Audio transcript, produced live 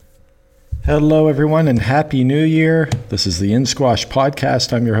Hello, everyone, and Happy New Year. This is the In Squash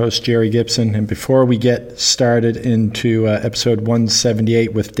Podcast. I'm your host, Jerry Gibson. And before we get started into episode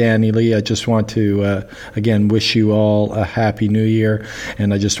 178 with Danny Lee, I just want to, again, wish you all a Happy New Year.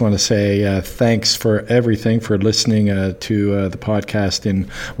 And I just want to say thanks for everything, for listening to the podcast in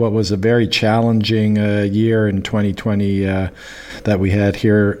what was a very challenging year in 2020 that we had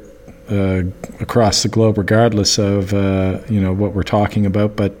here across the globe, regardless of what we're talking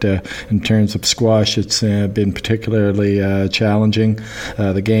about. But in terms of squash, it's been particularly challenging.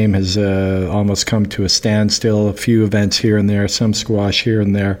 The game has almost come to a standstill. A few events here and there, some squash here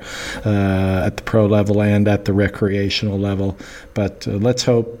and there at the pro level and at the recreational level. But let's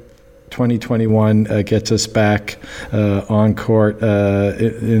hope 2021 gets us back on court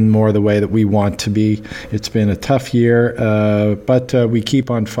in more the way that we want to be. It's been a tough year, but we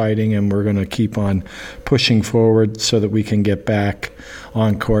keep on fighting, and we're going to keep on pushing forward so that we can get back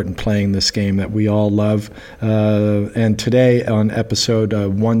on court and playing this game that we all love. And today on episode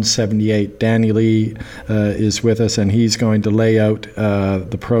 178, Danny Lee is with us, and he's going to lay out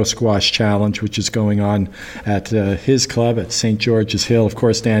the Pro Squash Challenge, which is going on at his club at St. George's Hill. Of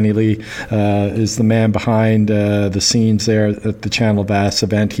course, Danny Lee is the man behind the scenes there at the Channel Bass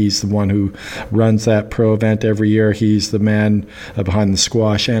event. He's the one who runs that pro event every year. He's the man behind the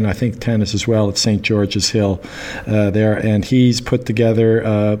squash and I think tennis as well at St. George's Hill there. And he's put together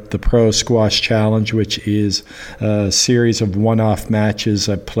the Pro Squash Challenge, which is a series of one-off matches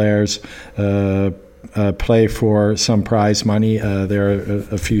that players play for some prize money. There are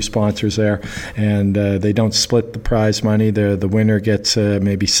a few sponsors there, and they don't split the prize money. The winner gets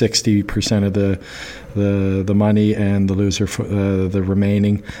maybe 60% of the money, and the loser the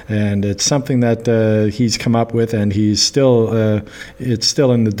remaining. And it's something that he's come up with, and he's still it's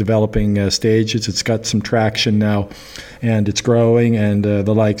still in the developing stages. It's got some traction now, and it's growing. And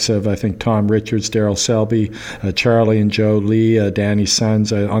the likes of, I think, Tom Richards, Daryl Selby, Charlie and Joe Lee, Danny's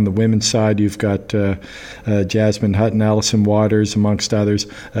sons. On the women's side, you've got Jasmine Hutton, Allison Waters, amongst others.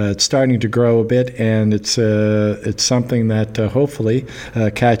 It's starting to grow a bit, and it's something that hopefully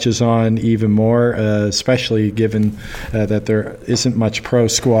catches on even more, especially given that there isn't much pro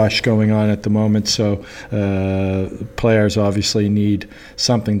squash going on at the moment. So players obviously need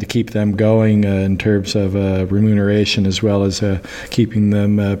something to keep them going in terms of remuneration, as well as keeping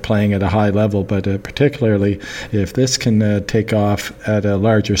them playing at a high level. But particularly if this can take off at a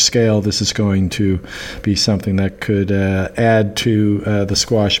larger scale, this is going to be something that could add to the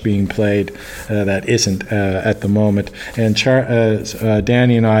squash being played that isn't at the moment. And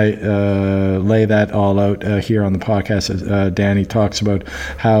Danny and I lay that all out here on the podcast. Danny talks about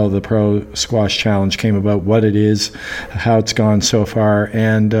how the Pro Squash Challenge came about, what it is, how it's gone so far,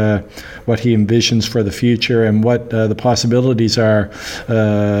 and what he envisions for the future, and what the possibilities are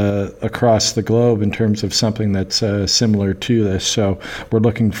across the globe in terms of something that's similar to this. So we're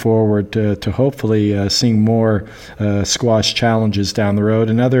looking forward to hopefully seeing more squash challenges down the road,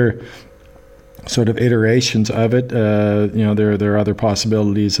 and other sort of iterations of it. There are other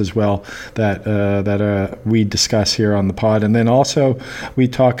possibilities as well that we discuss here on the pod. And then also we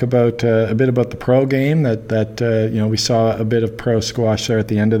talk about a bit about the pro game that we saw a bit of pro squash there at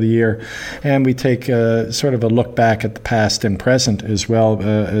the end of the year, and we take sort of a look back at the past and present as well.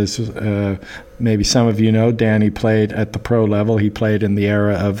 As maybe some of you know, Danny played at the pro level. He played in the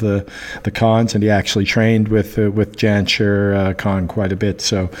era of the Khans, and he actually trained with Jansher Khan quite a bit.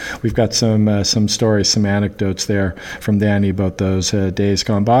 So we've got some stories, some anecdotes there from Danny about those days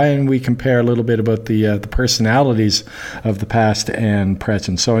gone by, and we compare a little bit about the personalities of the past and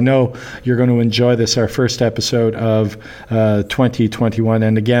present. So I know you're going to enjoy this, our first episode of 2021.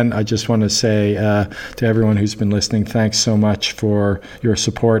 And again, I just want to say to everyone who's been listening, thanks so much for your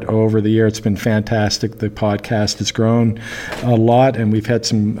support over the year. It's been fantastic. The podcast has grown a lot, and we've had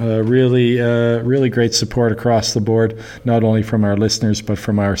some really great support across the board, not only from our listeners but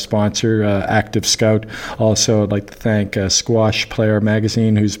from our sponsor, Active Scout. Also, I'd like to thank Squash Player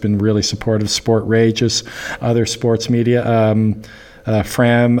Magazine, who's been really supportive, Sport Rageous, other sports media.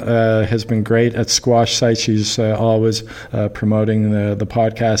 Fram has been great at Squash Site. She's always promoting the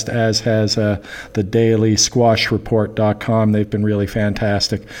podcast, as has the daily squashreport.com. They've been really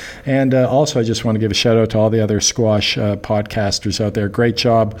fantastic. And also, I just want to give a shout out to all the other squash podcasters out there. Great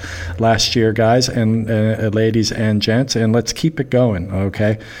job last year, guys and ladies and gents, and let's keep it going,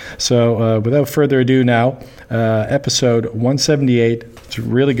 okay? So without further ado now, episode 178. It's a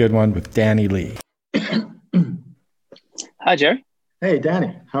really good one with Danny Lee. Hi, Jerry. Hey,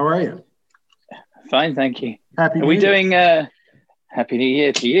 Danny, how are you? Fine, thank you. Happy New Are we Year. doing Happy New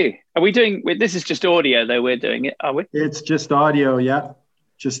Year to you? Are we doing, this is just audio though, we're doing it, are we? It's just audio, yeah.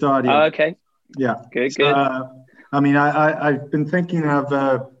 just audio. Oh, okay. Yeah. Good. I mean, I've been thinking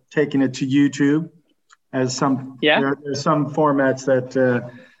of taking it to YouTube as some. Yeah. There's some formats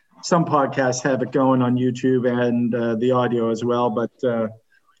that some podcasts have it going on YouTube and the audio as well, but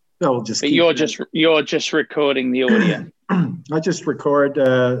they'll just. But you're just recording the audio. I just record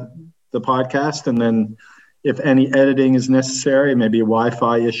the podcast, and then if any editing is necessary, maybe a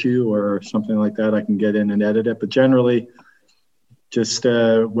Wi-Fi issue or something like that, I can get in and edit it. But generally, just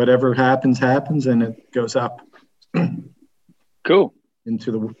whatever happens, and it goes up. Cool.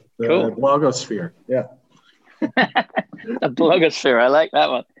 Into the blogosphere. Yeah. The blogosphere. I like that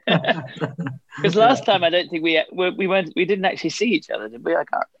one. Because last time I don't think we didn't actually see each other, did we? I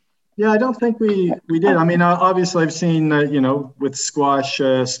can't. Yeah, I don't think we did. I mean, obviously, I've seen with squash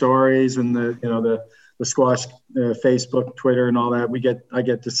stories and the squash Facebook, Twitter, and all that. I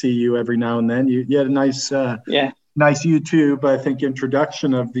get to see you every now and then. You had a nice nice YouTube, I think,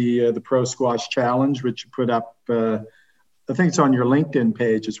 introduction of the Pro Squash Challenge, which you put up. I think it's on your LinkedIn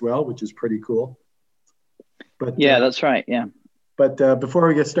page as well, which is pretty cool. But yeah, that's right. Yeah. But before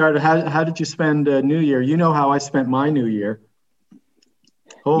we get started, how did you spend New Year? You know how I spent my New Year.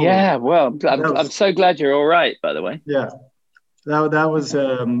 Yeah, well, I'm so glad you're all right, by the way. Yeah, that was.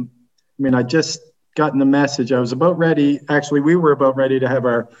 I mean, I just gotten the message. I was about ready. Actually, we were about ready to have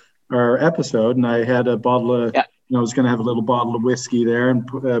our episode, and I had a bottle of. Yeah. I was going to have a little bottle of whiskey there and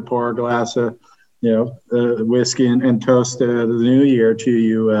pour a glass of, whiskey and toast the New Year to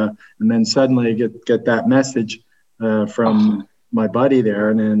you, and then suddenly get that message from my buddy there,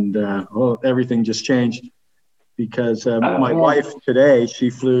 and everything just changed. Because my wife today,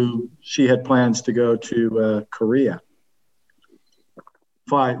 she had plans to go to Korea.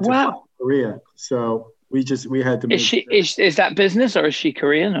 Korea. So we had to. Is that business, or is she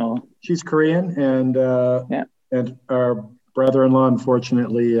Korean, or? She's Korean, and our brother-in-law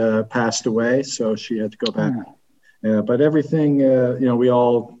unfortunately passed away, so she had to go back. But everything,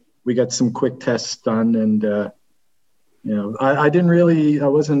 we got some quick tests done, and I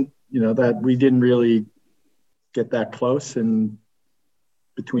wasn't, that we didn't really get that close and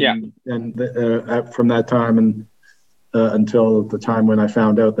between and from that time and until the time when I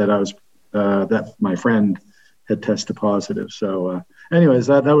found out that I was that my friend had tested positive. So anyways,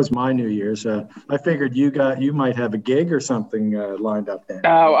 that was my New Year's. I figured you might have a gig or something lined up there.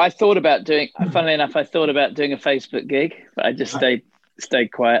 Oh, funnily enough, I thought about doing a Facebook gig, but I just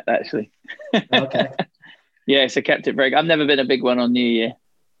stayed quiet actually. Okay. Yeah, so kept it very. I've never been a big one on New Year.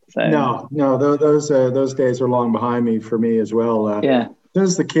 So. No, those days are long behind me for me as well. As soon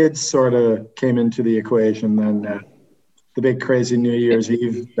as the kids sort of came into the equation, then the big crazy New Year's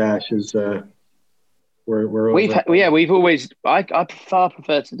Eve bashes were over. We've always. I far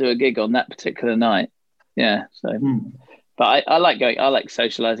prefer to do a gig on that particular night. Yeah. So, but I like going. I like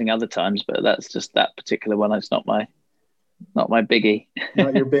socializing other times, but that's just that particular one. It's not my biggie.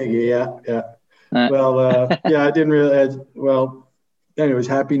 Not your biggie. Yeah. Well, I didn't really. Anyways,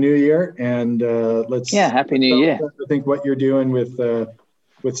 Happy New Year, and Happy New Year. I think what you're doing with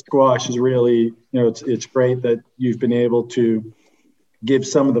squash is really, it's great that you've been able to give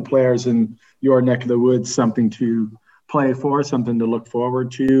some of the players in your neck of the woods something to play for, something to look forward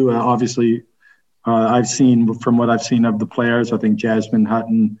to. Obviously, I've seen from what I've seen of the players, I think Jasmine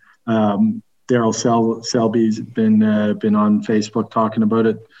Hutton, Daryl Selby's been on Facebook talking about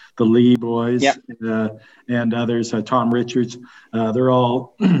it. The Lee boys and others, Tom Richards, they're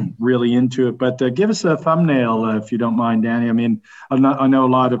all really into it. But give us a thumbnail, if you don't mind, Danny. I mean, I know a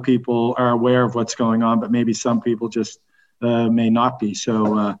lot of people are aware of what's going on, but maybe some people just may not be.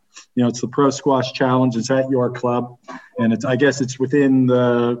 So, it's the Pro Squash Challenge. It's at your club, and I guess it's within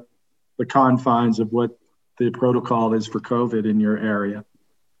the confines of what the protocol is for COVID in your area.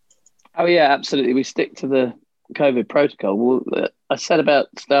 Oh, yeah, absolutely. We stick to the COVID protocol. Well, I said about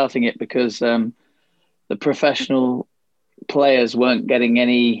starting it because the professional players weren't getting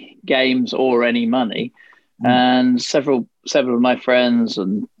any games or any money, and several of my friends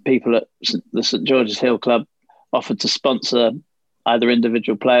and people at the St George's Hill Club offered to sponsor either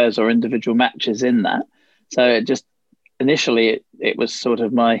individual players or individual matches in that. So it just initially it was sort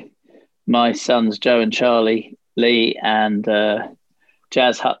of my sons Joe and Charlie Lee and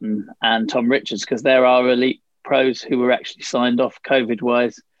Jazz Hutton and Tom Richards, because there are elite pros who were actually signed off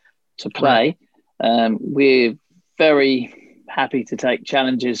COVID-wise to play. We're very happy to take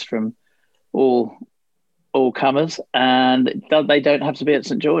challenges from all comers, and they don't have to be at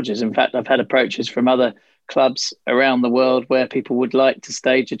St George's. In fact, I've had approaches from other clubs around the world where people would like to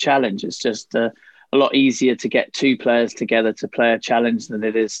stage a challenge. It's just a lot easier to get two players together to play a challenge than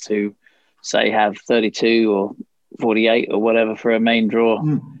it is to, say, have 32 or 48 or whatever for a main draw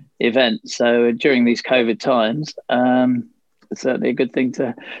event. So during these COVID times, it's certainly a good thing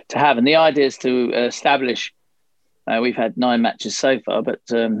to have. And the idea is to establish, we've had 9 matches so far, but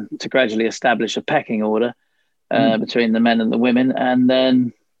to gradually establish a pecking order between the men and the women, and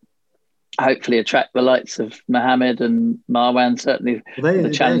then hopefully attract the likes of Mohammed and Marwan. Certainly, they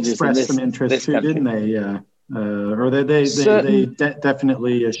expressed some interest too, didn't they? Or they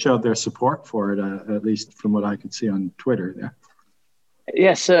definitely showed their support for it, at least from what I could see on Twitter. Yeah.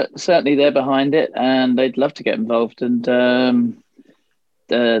 Yes, certainly they're behind it, and they'd love to get involved. And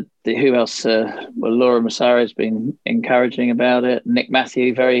who else? Laura Massaro has been encouraging about it. Nick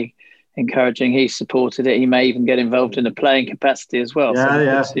Matthew, very encouraging. He supported it. He may even get involved in a playing capacity as well.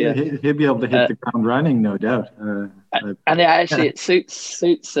 Yeah. He'll be able to hit the ground running, no doubt. It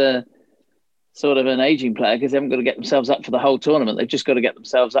suits sort of an aging player, because they haven't got to get themselves up for the whole tournament. They've just got to get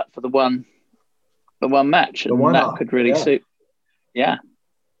themselves up for the one match, and that could really suit. Yeah.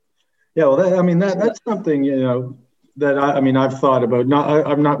 Yeah. Well, that's something, that I've thought about.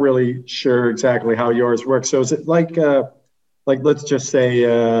 I'm not really sure exactly how yours works. So is it like let's just say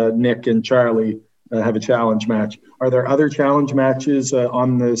Nick and Charlie have a challenge match. Are there other challenge matches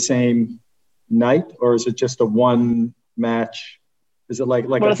on the same night, or is it just a one match? Is it like?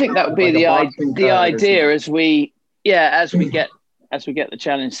 Well, I think that would be the idea as we get the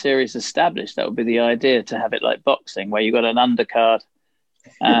challenge series established. That would be the idea, to have it like boxing, where you've got an undercard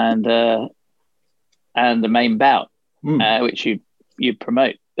and the main bout, which you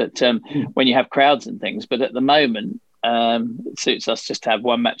promote. But when you have crowds and things, but at the moment, it suits us just to have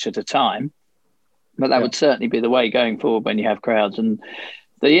one match at a time. But that would certainly be the way going forward when you have crowds. And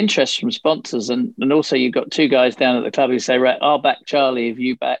the interest from sponsors, and also you've got 2 guys down at the club who say, right, I'll back Charlie if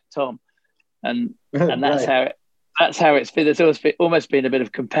you back Tom, and that's how it's been. There's almost been a bit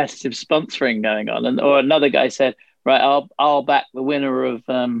of competitive sponsoring going on, or another guy said, right, I'll back the winner of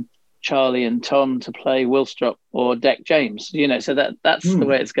Charlie and Tom to play Willstrop or Deck James. So that's the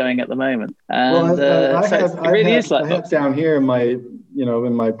way it's going at the moment. And I have down here in my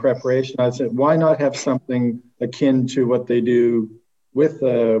in my preparation, I said, why not have something akin to what they do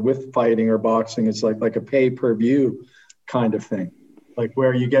with fighting or boxing? It's like a pay-per-view kind of thing, like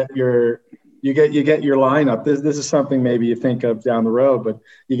where you get your lineup. This is something maybe you think of down the road, but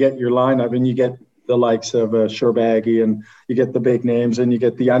you get your lineup and you get the likes of Shorbaghi, and you get the big names, and you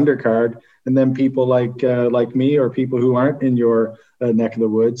get the undercard, and then people like me, or people who aren't in your neck of the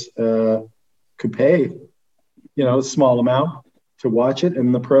woods could pay a small amount to watch it,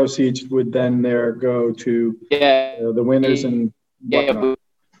 and the proceeds would then go to the winners and whatnot.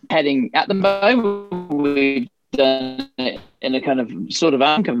 Heading at the moment, we've done it in a kind of sort of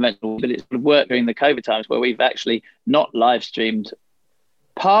unconventional, but it's worked during the COVID times, where we've actually not live streamed,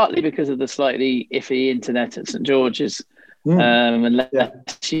 partly because of the slightly iffy internet at St George's,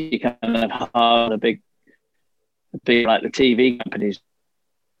 unless you kind of hard a big like the TV companies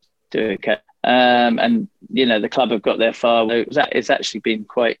do it. And the club have got their firewall. It's actually been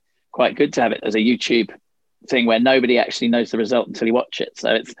quite good to have it as a YouTube thing, where nobody actually knows the result until you watch it.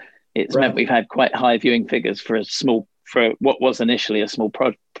 So it's meant we've had quite high viewing figures for what was initially a small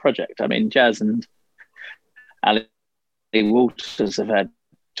project. I mean, Jazz and Ali Walters have had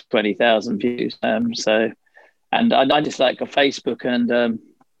 20,000 views. And I just like Facebook, and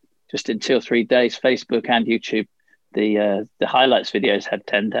just in 2 or 3 days, Facebook and YouTube, the highlights videos had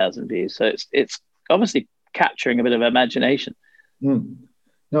 10,000 views. So it's obviously capturing a bit of imagination.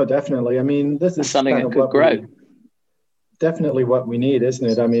 No, definitely. I mean, this is something that could grow. Definitely what we need, isn't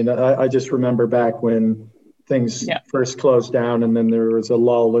it? I mean, I just remember back when things first closed down, and then there was a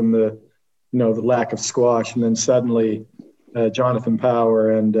lull in the lack of squash, and then suddenly Jonathan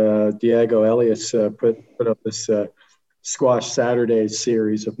Power and Diego Elias put up this Squash Saturdays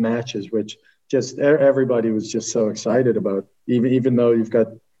series of matches, which just everybody was just so excited about. Even though you've got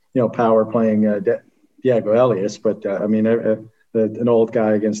Power playing Diego Elias, but an old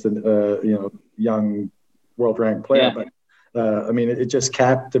guy against a young world ranked player, but it just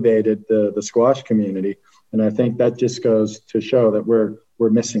captivated the squash community, and I think that just goes to show that we're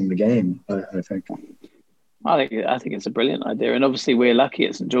missing the game. I think. I think it's a brilliant idea, and obviously we're lucky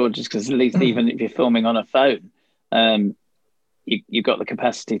at St George's, because at least even if you're filming on a phone, you've got the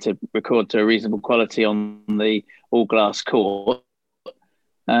capacity to record to a reasonable quality on the all glass court,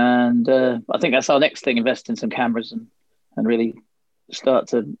 and I think that's our next thing: invest in some cameras and really start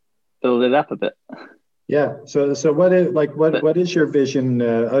to build it up a bit. Yeah. So what is your vision?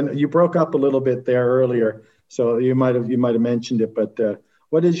 You broke up a little bit there earlier, so you might have mentioned it, but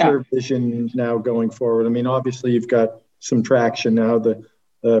what is your vision now going forward? I mean, obviously you've got some traction now. The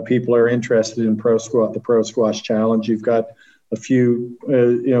people are interested in the Pro Squash Challenge. You've got a few,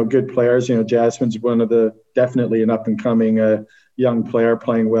 good players. Jasmine's one of definitely an up and coming young player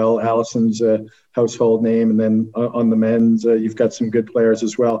playing well. Allison's a household name, and then on the men's, you've got some good players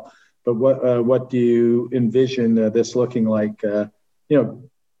as well. But what do you envision this looking like?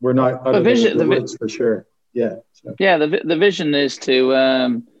 We're not out of the woods for sure. Yeah. So. Yeah. The vision is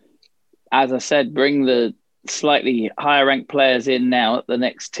to, as I said, bring the slightly higher ranked players in now at the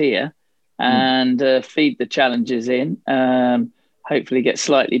next tier, and feed the challenges in. Hopefully, get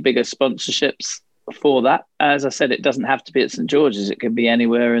slightly bigger sponsorships for that. As I said, it doesn't have to be at St George's; it can be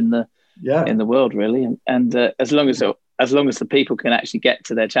anywhere in the world, really. And as long as the people can actually get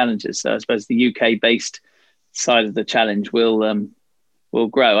to their challenges, so I suppose the UK based side of the challenge will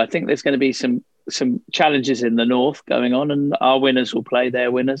grow. I think there's going to be some challenges in the north going on, and our winners will play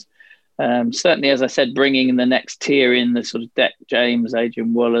their winners. Certainly, as I said, bringing in the next tier in the sort of Deck James,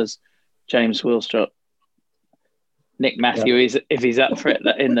 Adrian Wallers, James Wilstrop, Nick Matthew if he's up for it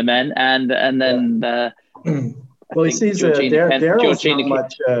in the men, and then well, he sees Daryl's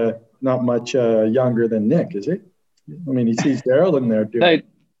not much younger than Nick, is he? I mean, he sees Daryl in there doing.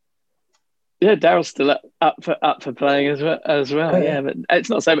 Yeah, Daryl's still up for playing as well. Yeah, but it's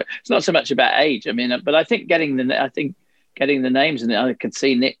not so much about age. I mean, but I think getting the names, and I could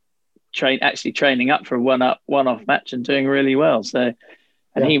see Nick training up for a one-off match and doing really well. So,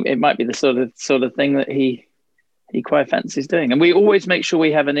 it might be the sort of thing that he quite fancies doing. And we always make sure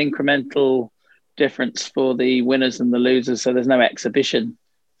we have an incremental difference for the winners and the losers, so there's no exhibition.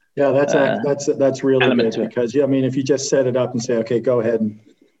 Yeah, that's really good because if you just set it up and say, okay, go ahead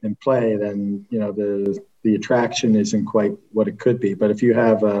and play, then the attraction isn't quite what it could be. But if you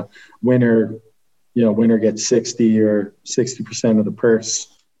have a winner gets 60 or 60% of the purse,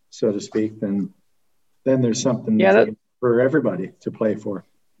 so to speak, then there's something for everybody to play for.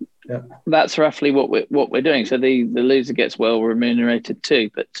 Yeah, that's roughly what we're doing. So the loser gets well remunerated too,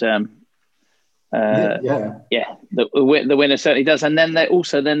 but the winner certainly does. And then they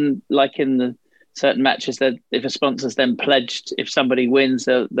also like in the certain matches that if a sponsor's then pledged, if somebody wins,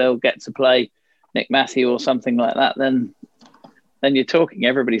 they'll get to play Nick Matthew or something like that. Then you're talking.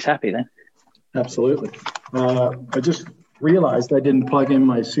 Everybody's happy then. Absolutely. I just realized I didn't plug in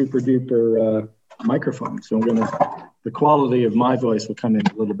my super duper microphone, so the quality of my voice will come in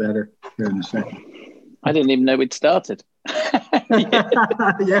a little better here in a second. I didn't even know we'd started.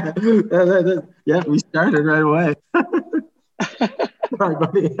 Yeah, we started right away. Sorry,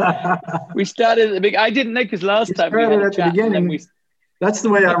 buddy. We started at the beginning. I didn't know because last time we had a chat. That's the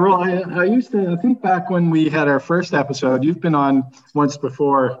way I roll. I used to. I think back when we had our first episode. You've been on once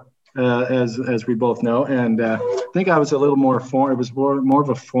before, as we both know, and I think I was a little more it was more of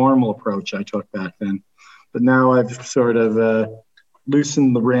a formal approach I took back then. But now I've sort of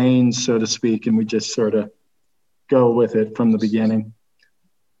loosened the reins, so to speak, and we just sort of go with it from the beginning.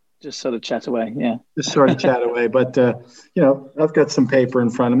 Just sort of chat away, yeah. Just sort of chat away. But, I've got some paper in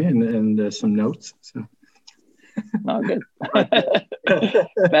front of me and some notes. So. Oh, good.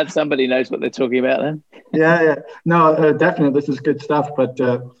 Glad somebody knows what they're talking about then. Yeah. No, definitely. This is good stuff. But,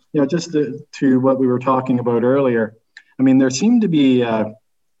 just to what we were talking about earlier, I mean, there seem to be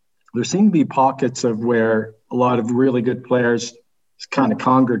pockets of where a lot of really good players kind of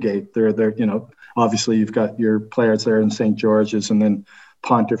congregate. They're obviously you've got your players there in St. George's, and then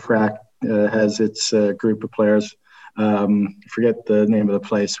Pontefract has its group of players. Forget the name of the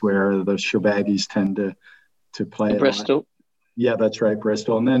place where the Sherbaggies tend to play. Bristol. Yeah, that's right,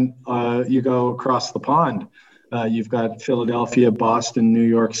 Bristol. And then you go across the pond. You've got Philadelphia, Boston, New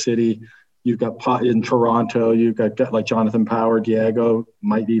York City. You've got in Toronto. You've got like Jonathan Power, Diego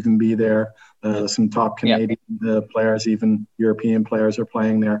might even be there. Some top Canadian players, even European players are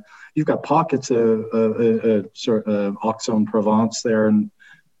playing there. You've got pockets of Aix-en-Provence there, and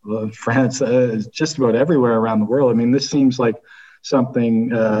France, just about everywhere around the world. I mean, this seems like something,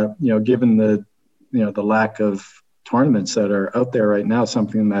 given the lack of tournaments that are out there right now,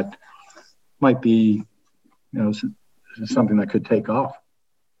 something that might be, something that could take off.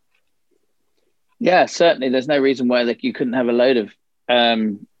 Yeah, certainly. There's no reason why you couldn't have a load of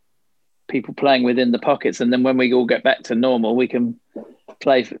people playing within the pockets, and then when we all get back to normal, we can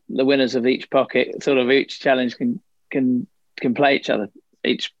play for the winners of each pocket. Sort of each challenge can play each other,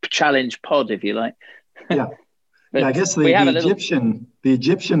 each challenge pod, if you like. Yeah, yeah. I guess the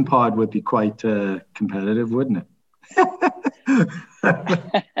Egyptian pod would be quite competitive, wouldn't it?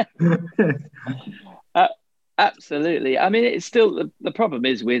 Absolutely. I mean, it's still the problem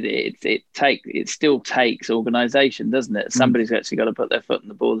is with it. It still takes organisation, doesn't it? Somebody's actually got to put their foot in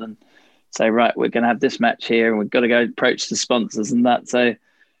the ball and say, right, we're going to have this match here, and we've got to go approach the sponsors and that. So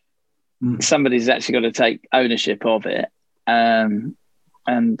somebody's actually got to take ownership of it. And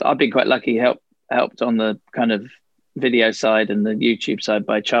I've been quite lucky, helped on the kind of video side and the YouTube side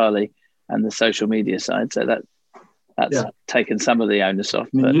by Charlie and the social media side. So that's taken some of the onus off.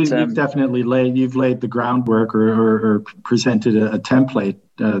 I mean, you've definitely laid the groundwork or presented a template.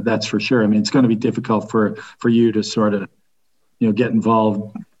 That's for sure. I mean, it's going to be difficult for you to sort of, get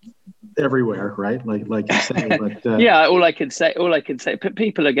involved everywhere, right? Like you say. But all I can say,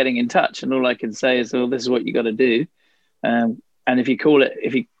 people are getting in touch, and all I can say is, well, this is what you got to do. And if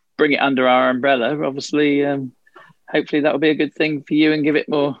you bring it under our umbrella, obviously, hopefully that will be a good thing for you and give it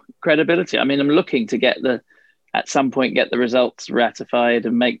more credibility. I mean, I'm looking to at some point get the results ratified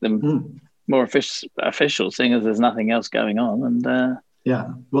and make them more official, seeing as there's nothing else going on. And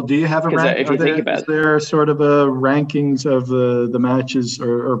well, do you have a rank? Is there sort of a rankings of the matches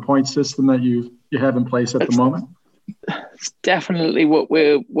or point system that you have in place at the moment? It's definitely what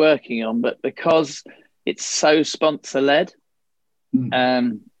we're working on, but because it's so sponsor led,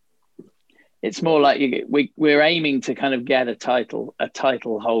 it's more like we're aiming to kind of get a title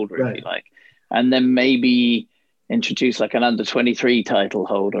holder, if you like, and then maybe introduce like an under 23 title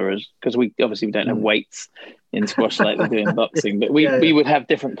holder, because we don't have weights in squash like they do in boxing, but we would have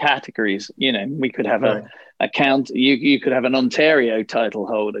different categories. We could have a you could have an Ontario title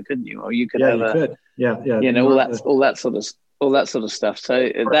holder, couldn't you? Or you could have all that sort of stuff. So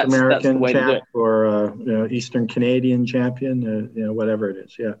that's the way to do it. Or Eastern Canadian champion, whatever it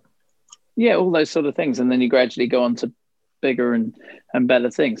is. Yeah, all those sort of things, and then you gradually go on to bigger and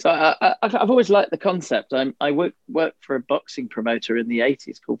better things. So I've always liked the concept. I worked for a boxing promoter in the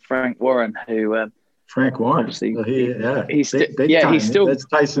 80s called Frank Warren, who Frank Warren. Obviously, he's still that's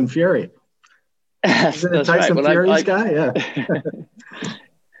Tyson Fury. Isn't it Tyson Fury's guy? Yeah.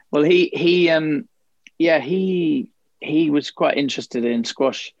 Well, he was quite interested in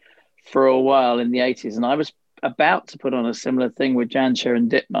squash for a while in the 80s, and I was about to put on a similar thing with Jancher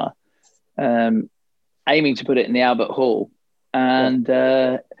and Dittmar, aiming to put it in the Albert Hall, and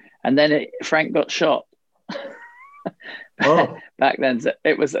then Frank got shot. Back then, so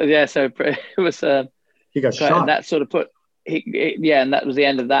it was he got shot. And that sort of and that was the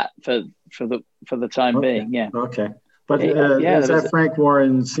end of that for the time being. Yeah. Okay. But is that Frank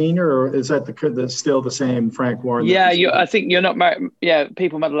Warren Sr. or is that still the same Frank Warren? Yeah, I think you're not married. Yeah,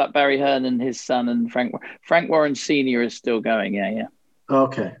 people muddle up Barry Hearn and his son, and Frank Warren Sr. is still going. Yeah.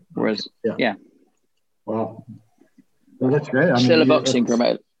 Okay. Whereas, Wow. Well, that's great. Still a boxing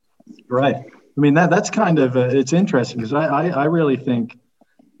promoter. Right. I mean, that's kind of it's interesting because I really think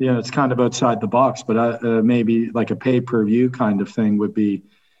it's kind of outside the box, but maybe like a pay-per-view kind of thing would be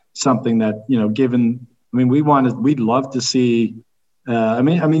something that given. I mean, we'd love to see. I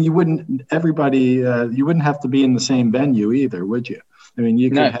mean, you wouldn't have to be in the same venue either, would you? I mean,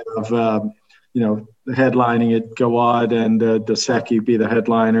 you could have headlining it, Gawad and Dosecki be the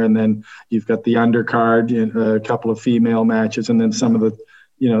headliner, and then you've got the undercard, a couple of female matches, and then some of the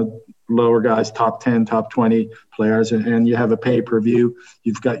lower guys, top 10, top 20 players, and you have a pay-per-view.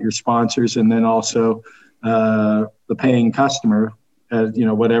 You've got your sponsors, and then also the paying customer.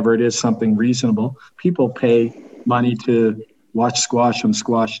 Whatever it is, something reasonable. People pay money to watch squash on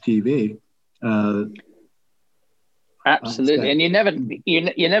Squash TV. Absolutely, and you never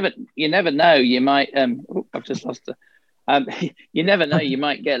know. You might. I've just lost it. You never know. You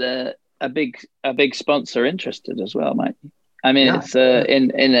might get a big sponsor interested as well, mate. I mean, it's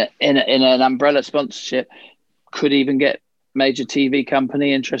in an umbrella sponsorship. Could even get major TV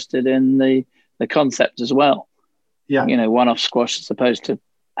company interested in the concept as well. Yeah, one-off squash as opposed to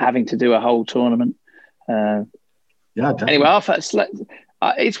having to do a whole tournament. Definitely. Anyway,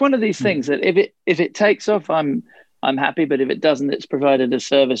 it's one of these things that if it takes off, I'm happy. But if it doesn't, it's provided a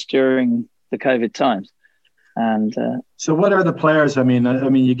service during the COVID times. And so, what are the players? I mean,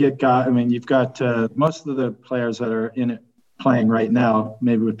 you've got most of the players that are in it playing right now,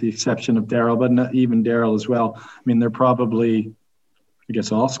 maybe with the exception of Daryl, but not even Daryl as well. I mean, they're probably. I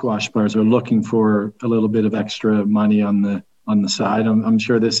guess all squash players are looking for a little bit of extra money on the side. I'm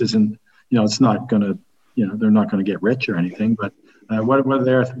sure this isn't, it's not going to, they're not going to get rich or anything. But what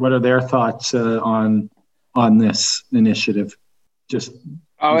are their thoughts on this initiative? Just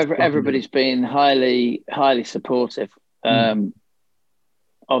everybody's been highly supportive of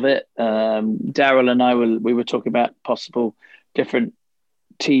it. Daryl and I were talking about possible different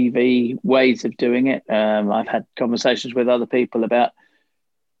TV ways of doing it. I've had conversations with other people about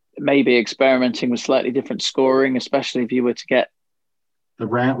maybe experimenting with slightly different scoring, especially if you were to get the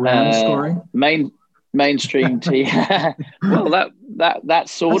round scoring. mainstream team. Well, that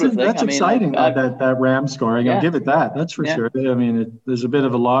sort of thing. That's exciting. That Ram scoring. I'll give it that. That's for sure. I mean, there's a bit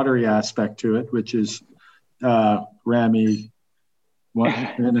of a lottery aspect to it, which is Rammy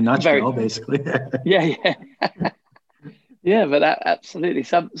in a nutshell, basically. Yeah. Yeah, but absolutely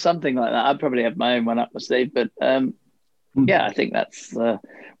something like that. I'd probably have my own one up my sleeve, but yeah, I think that's.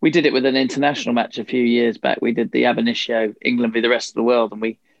 We did it with an international match a few years back. We did the Ab Initio, England v the rest of the world, and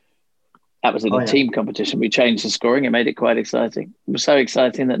that was in a team competition. We changed the scoring. It made it quite exciting. It was so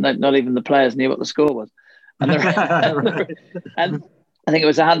exciting that not even the players knew what the score was. And, and I think it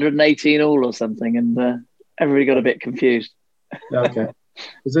was 118 all or something, and everybody got a bit confused. Okay.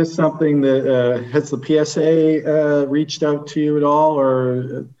 Is this something that has the PSA reached out to you at all,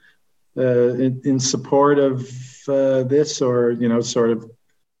 or in support of this, or sort of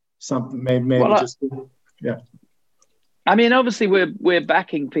something maybe just I mean, obviously we're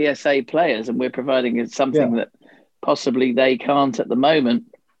backing PSA players, and we're providing something that possibly they can't at the moment.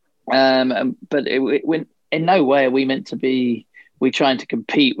 But in no way are we meant to be. We trying to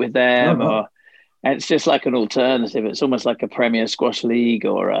compete with them, or and it's just like an alternative. It's almost like a Premier Squash League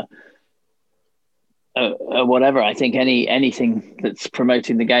or a whatever. I think anything that's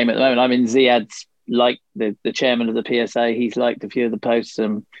promoting the game at the moment. I mean, Ziad's like the chairman of the PSA. He's liked a few of the posts,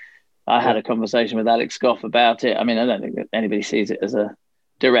 and I had a conversation with Alex Goff about it. I mean, I don't think that anybody sees it as a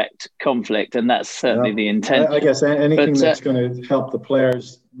direct conflict, and that's certainly the intent. I guess anything that's going to help the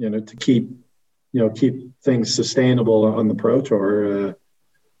players, to keep things sustainable on the Pro Tour,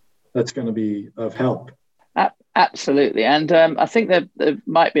 that's going to be of help. Absolutely. And I think there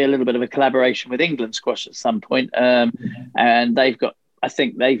might be a little bit of a collaboration with England Squash at some point. And I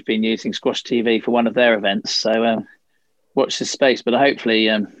think they've been using Squash TV for one of their events. So watch this space. But hopefully,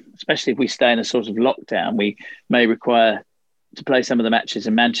 especially if we stay in a sort of lockdown, we may require to play some of the matches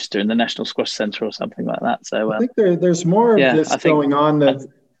in Manchester in the National Squash Centre or something like that. So I think there's more of this going on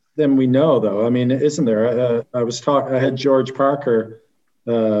than we know, though. I mean, isn't there? I had George Parker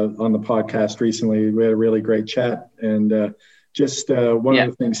on the podcast recently. We had a really great chat, and one of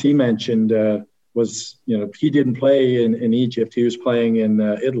the things he mentioned was, he didn't play in Egypt. He was playing in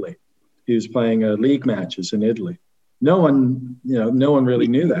Italy. He was playing league matches in Italy. No one really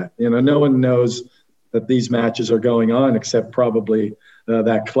knew that. No one knows that these matches are going on except probably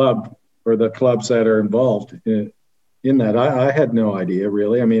that club or the clubs that are involved in that. I had no idea,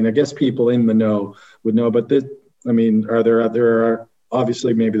 really. I mean, I guess people in the know would know, but there are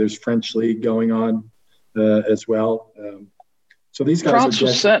obviously maybe there's French league going on as well. So these guys France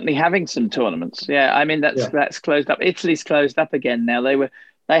was certainly having some tournaments. Yeah, I mean that's closed up. Italy's closed up again now.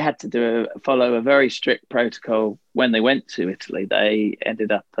 They had to follow a very strict protocol when they went to Italy. They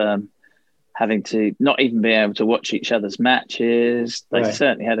ended up having to not even be able to watch each other's matches. They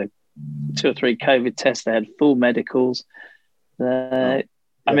certainly had 2 or 3 COVID tests. They had full medicals. I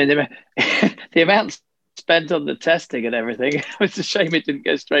mean, the amount spent on the testing and everything, it's a shame it didn't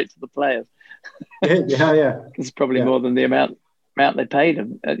go straight to the players. Yeah. It's probably more than the amount they paid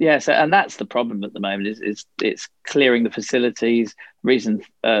them. So, and that's the problem at the moment is it's clearing the facilities. Reason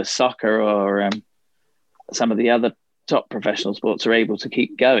soccer or some of the other top professional sports are able to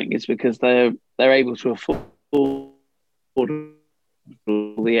keep going is because they're able to afford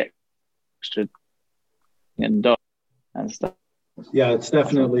the extra and stuff. Yeah, it's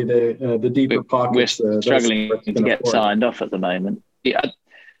definitely the deeper pockets. We're struggling to get signed off at the moment. The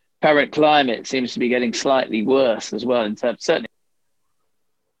current climate seems to be getting slightly worse as well in terms, certainly.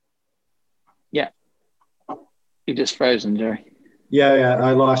 Yeah. You're just frozen, Jerry. Yeah,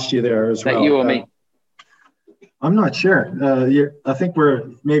 I lost you there as well. Is that you or me? I'm not sure. I think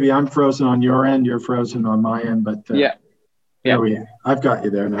I'm frozen on your end, you're frozen on my end, but I've got you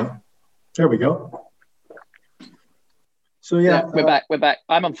there now. There we go. So we're back.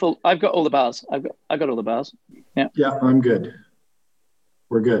 I'm on full. I've got all the bars. I got all the bars. Yeah. Yeah, I'm good.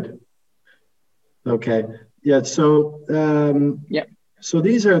 We're good. Okay. Yeah. So So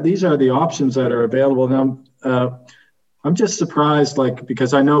these are the options that are available now. I'm just surprised,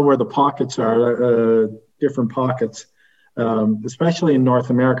 because I know where the pockets are, different pockets, especially in North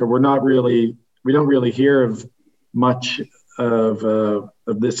America. We don't really hear of much of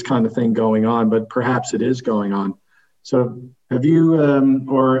this kind of thing going on, but perhaps it is going on. So have you,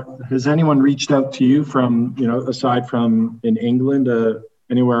 or has anyone reached out to you from, aside from in England,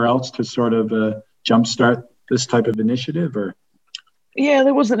 anywhere else to sort of jumpstart this type of initiative? Or? Yeah,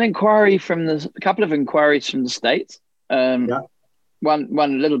 there was a couple of inquiries from the States. One a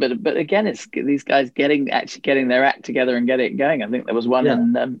little bit, but again, it's these guys getting their act together and get it going. I think there was one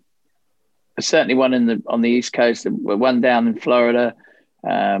in, certainly one on the East Coast, one down in Florida.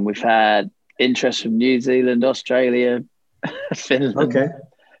 We've had interest from New Zealand, Australia, Finland. Okay.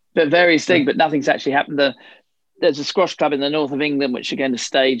 But various things, but nothing's actually happened. There's a squash club in the north of England which are going to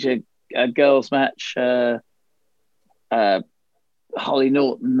stage a girls' match. Holly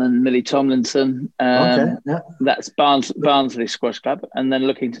Norton and Millie Tomlinson. Okay. Yeah. That's Barnsley Squash Club, and then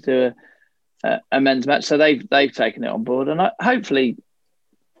looking to do a men's match. So they've taken it on board, and hopefully,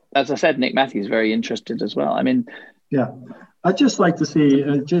 as I said, Nick Matthews is very interested as well. I mean, yeah, I'd just like to see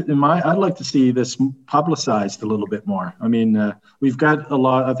I'd like to see this publicized a little bit more. I mean, we've got a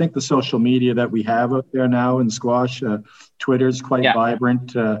lot. I think the social media that we have out there now in squash, Twitter's quite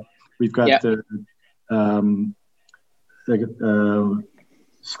vibrant. We've got the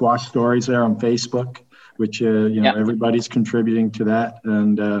squash stories there on Facebook, which everybody's contributing to that,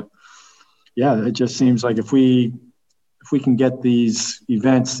 and it just seems like if we can get these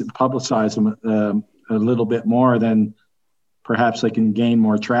events, publicize them a little bit more, then perhaps they can gain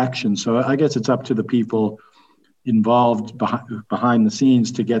more traction. So I guess it's up to the people involved behind the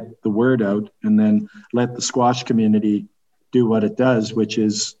scenes to get the word out, and then let the squash community do what it does, which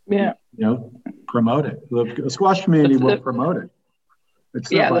is promote it. The squash community will promote it.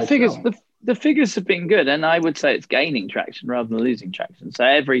 The figures have been good, and I would say it's gaining traction rather than losing traction. So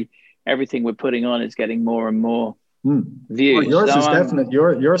everything we're putting on is getting more and more views.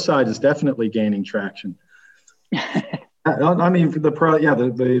 Well, your side is definitely gaining traction. I mean, the pro,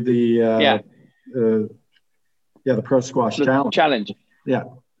 the Pro Squash Challenge. Yeah.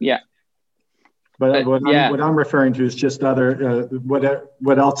 Yeah. But what I'm referring to is just other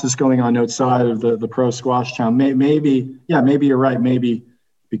what else is going on outside of the Pro Squash Challenge. Maybe you're right. Maybe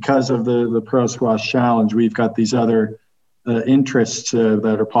because of the Pro Squash Challenge, we've got these other interests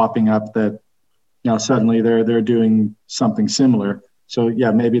that are popping up that suddenly they're doing something similar. So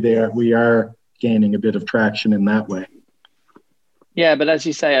maybe we are gaining a bit of traction in that way. Yeah, but as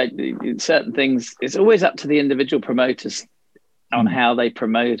you say, certain things, it's always up to the individual promoters on how they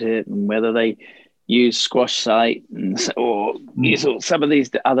promote it and whether they use Squash Site or use some of these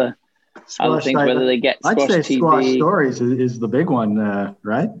other things, whether they get Squash TV. I'd say Squash Stories is the big one,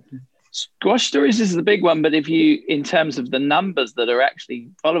 right? Squash Stories is the big one, but in terms of the numbers that are actually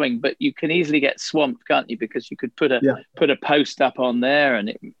following, but you can easily get swamped, can't you? Because you could put a post up on there and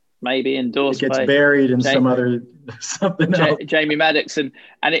it may be endorsed. It gets buried in something else. Jamie Maddox, and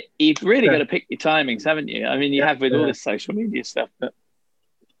you've really got to pick your timings, haven't you? I mean, you have with all this social media stuff, but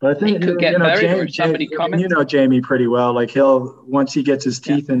I think it could get buried when somebody comments. You know Jamie pretty well. Like once he gets his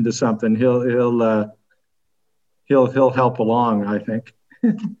teeth into something, he'll help along, I think.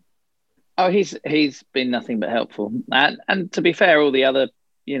 Oh, he's been nothing but helpful, and to be fair, all the other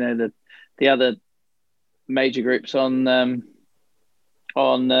the other major groups on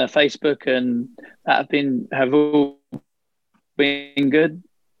Facebook and that have all been good.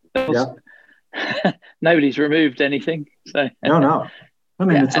 Yeah. Nobody's removed anything, so no. I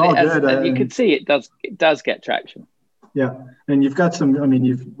mean, it's all good. And you can see it does get traction. Yeah, and you've got some. I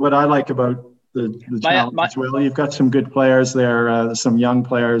mean, what I like about the challenge as well, you've got some good players there, some young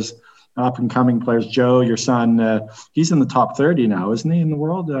players, up and coming players. Joe, your son, he's in the top 30 now, isn't he, in the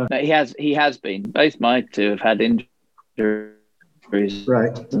world? No, he has been. Both my two have had injuries,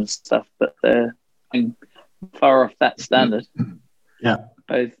 right, and stuff, but they're far off that standard. Yeah,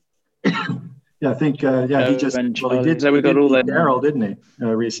 both. Yeah, I think he did. So we got all that. Daryl, didn't he,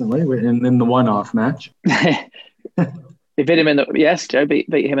 recently in the one-off match? He beat him Joe beat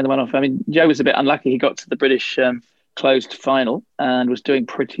him in the one-off. I mean, Joe was a bit unlucky. He got to the British closed final and was doing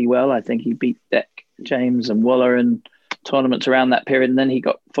pretty well. I think he beat Deck, James and Waller in tournaments around that period, and then he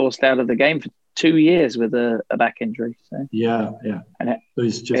got forced out of the game for 2 years with a back injury. So yeah. And so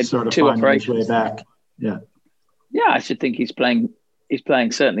he's just sort of finding his way back. Yeah, I should think he's playing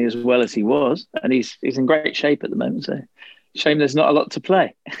certainly as well as he was, and he's in great shape at the moment. So shame there's not a lot to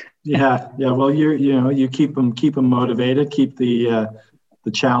play. Yeah. Well, you keep them motivated, keep the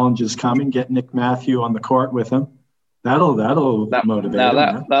challenges coming. Get Nick Matthew on the court with him. That'll motivate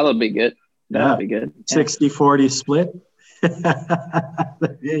him. That'll be good. That'll be good. 60-40 split.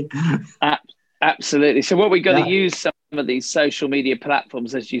 Absolutely. So what we got to use some of these social media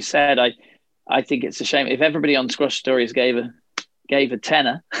platforms, as you said. I think it's a shame if everybody on Squash Stories gave a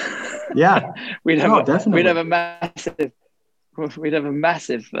tenner. Yeah, we'd have a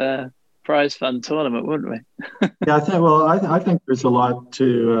massive prize fund tournament, wouldn't we? Yeah, I think there's a lot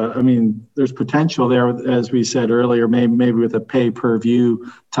to. I mean, there's potential there, as we said earlier. Maybe with a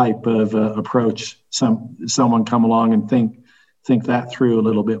pay-per-view type of approach, someone come along and think that through a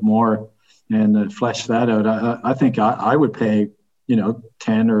little bit more and flesh that out. I think I would pay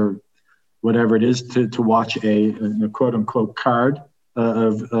 10 or whatever it is to watch a quote unquote card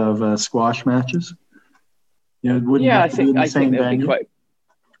squash matches? You know, wouldn't Yeah, have to be in the same venue.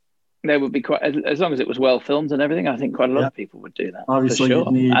 There would be quite, as long as it was well filmed and everything. I think quite a lot of people would do that. Obviously,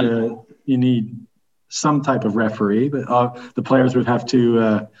 for sure. you need some type of referee, but the players would have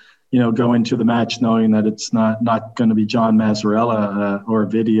to go into the match knowing that it's not going to be John Mazzarella or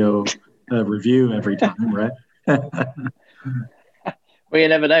video review every time, right? Well, you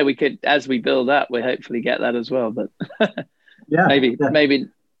never know. We could, as we build up, we hopefully get that as well. But maybe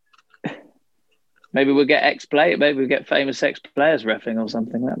we'll get ex-play. Maybe we'll get famous ex-players reffing or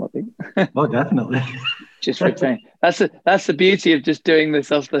something. That might be. Oh, definitely. Just for playing. That's the beauty of just doing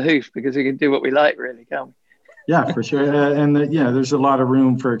this off the hoof, because we can do what we like, really, can't we? Yeah, for sure. There's a lot of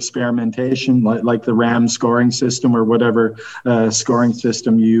room for experimentation, like the RAM scoring system or whatever scoring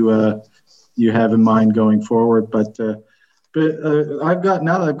system you have in mind going forward. But I've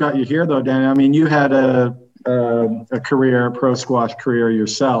got you here though, Dan. I mean, you had a pro squash career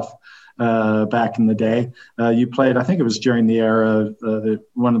yourself back in the day. You played, I think it was during the era,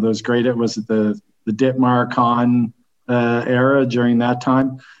 one of those great. It was the Dietmar Kahn era during that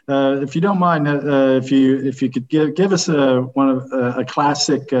time. If you don't mind, if you could give us a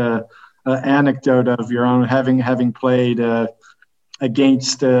classic anecdote of your own having played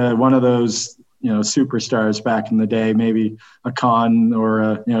against one of those superstars back in the day, maybe a Kahn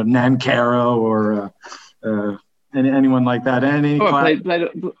or Nancaro or anyone like that.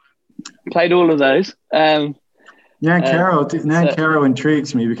 Played all of those. Nancaro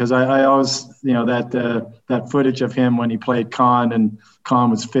intrigues me because I always, that footage of him when he played Kahn, and Kahn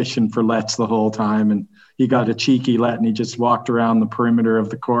was fishing for lets the whole time, and he got a cheeky let and he just walked around the perimeter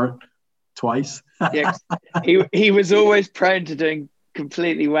of the court twice. Yeah, he was always prone to doing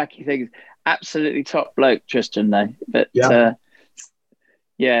completely wacky things. Absolutely top bloke, Tristan, though. But he's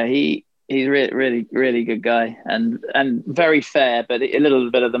really, really, really good guy and very fair, but a little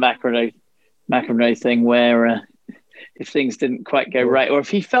bit of the McEnroe thing where if things didn't quite go right, or if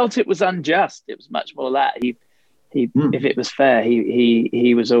he felt it was unjust, it was much more that if it was fair,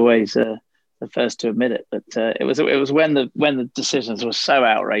 he was always the first to admit it. But it was when the decisions were so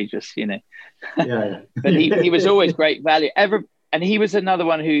outrageous, Yeah. But he was always great value. And he was another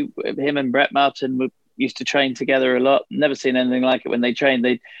one who, him and Brett Martin used to train together a lot. Never seen anything like it. When they trained,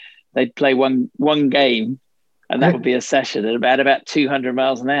 they'd play one game, and that would be a session at about 200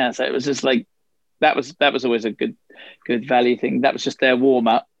 miles an hour. So it was just like that was always a good value thing. That was just their warm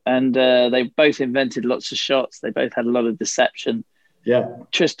up, and they both invented lots of shots. They both had a lot of deception. Yeah,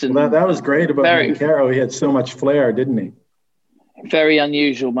 Tristan. Well, that was great about Nancaro. He had so much flair, didn't he? Very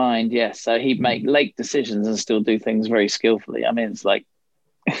unusual mind, yes. So he'd make late decisions and still do things very skillfully. I mean, it's like,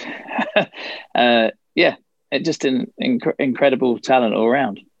 just an incredible talent all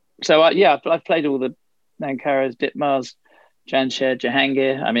around. So I've played all the Nancaros, Dietmars, Jansher,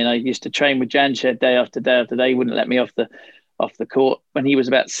 Jahangir. I mean, I used to train with Jansher day after day after day. He wouldn't let me off the court when he was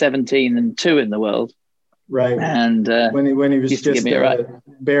about 17 and 2 in the world. Right. And when he was just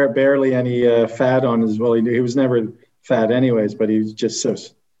barely any fat on as well. He was never fat anyways, but he was just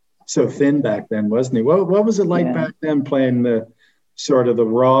so thin back then, wasn't he? What was it like back then playing the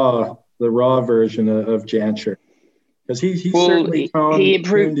raw version of Jansher? Because he certainly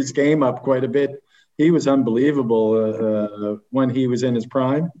tuned his game up quite a bit. He was unbelievable when he was in his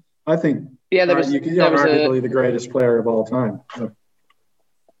prime. I think arguably the greatest player of all time.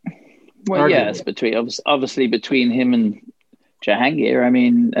 Well, it's between him and Jahangir. I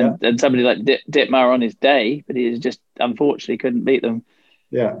mean, and somebody like Dietmar on his day, but he just unfortunately couldn't beat them.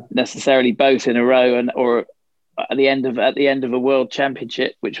 Yeah, necessarily both in a row, or at the end of a world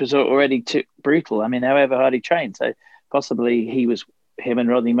championship, which was already too brutal. I mean, however hard he trained, so possibly him and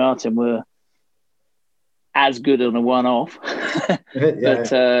Rodney Martin were as good on a one-off,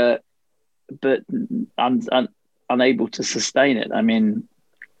 but unable to sustain it. I mean.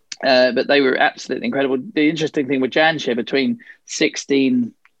 But they were absolutely incredible. The interesting thing with Jansher, between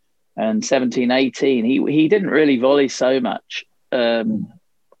 16 and 17, 18, he didn't really volley so much as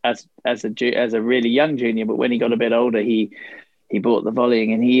a really young junior. But when he got a bit older, he brought the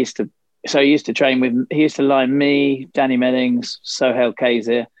volleying, and he used to train with. He used to line me, Danny Meddings, Sohail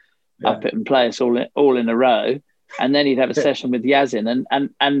Kazir up it and play us all in a row, and then he'd have a session with Yazin,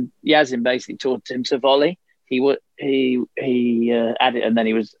 and Yazin basically taught him to volley. He added, and then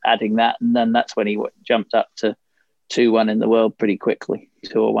he was adding that, and then that's when he jumped up to 2-1 in the world pretty quickly.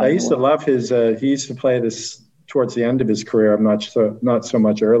 2-1. I used to love his. He used to play this towards the end of his career. I'm not so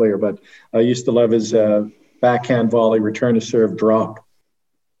much earlier, but I used to love his backhand volley, return to serve, drop.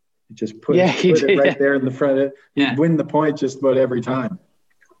 He just put it right there in the front. He'd win the point just about every time.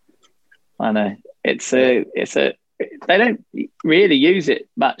 I know it's a they don't really use it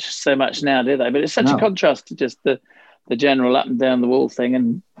so much now, do they? But it's such a contrast to just the general up and down the wall thing,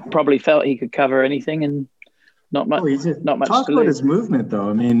 and probably felt he could cover anything and not much. Not much. Talk about his movement, though.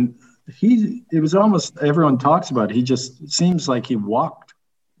 I mean, it was almost everyone talks about it. He just seems like he walked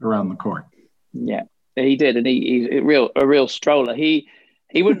around the court. Yeah, he did, and he's a real stroller. He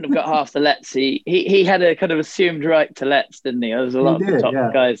wouldn't have got half the lets. He had a kind of assumed right to lets, didn't he? There's a lot of the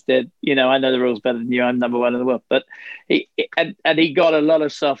top guys did. You know, I know the rules better than you. I'm number one in the world, but he got a lot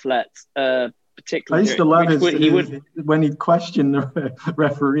of soft lets. Particularly, I used to love when he questioned the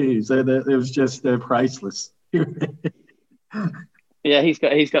referees. It was just priceless. Yeah, he's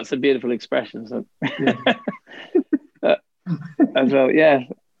got some beautiful expressions as well. Yeah.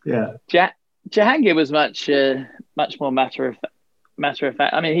 Jahangir was much more matter of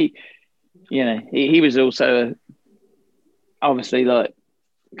fact. I mean, he was also obviously like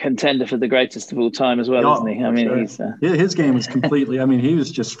contender for the greatest of all time as well, isn't he? I mean, sure. His game was completely. I mean, he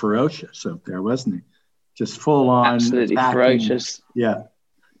was just ferocious up there, wasn't he? Just full on, absolutely attacking. Ferocious. Yeah,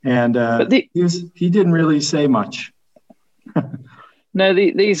 and he didn't really say much. No,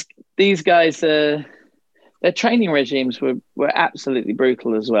 these guys, their training regimes were absolutely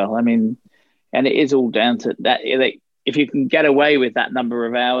brutal as well. I mean, and it is all down to that. If you can get away with that number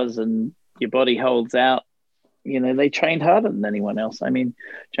of hours and your body holds out, you know, they trained harder than anyone else. I mean,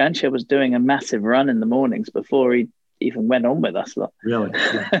 Jahanshir was doing a massive run in the mornings before he even went on with us. Really?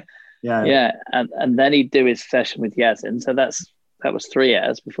 Yeah. Yeah. And then he'd do his session with Yazin. So that was 3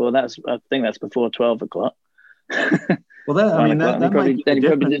 hours before. I think that's before 12 o'clock. Well, that might be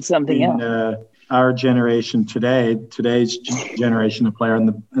probably did something else. Our generation today's generation of player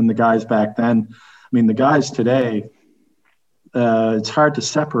and the guys back then. I mean, the guys today, it's hard to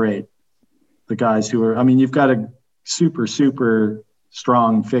separate the guys who are. I mean, you've got a super, super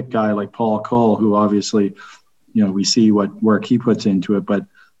strong, fit guy like Paul Cole, who obviously, you know, we see what work he puts into it, but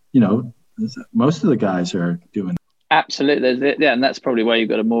you know, most of the guys are doing. Absolutely, yeah, and that's probably why you've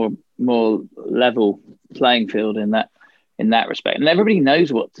got a more level playing field in that respect, and everybody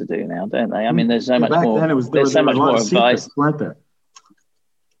knows what to do now, don't they? I mean, there's so much more. There's so much more advice, weren't there?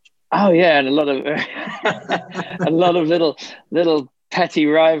 Oh yeah, and a lot of little petty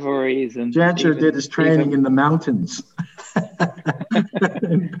rivalries. And Jahanshir did his training in the mountains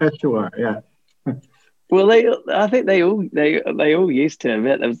in Peshawar. Yeah. Well, I think they all used to a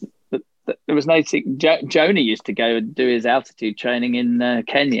bit. There was no. Joni used to go and do his altitude training in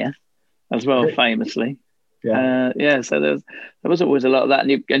Kenya, as well, famously. Yeah. So there was always a lot of that,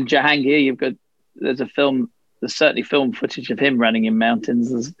 and Jahangir, there's certainly film footage of him running in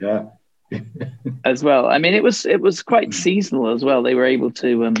mountains as well. I mean, it was quite seasonal as well. They were able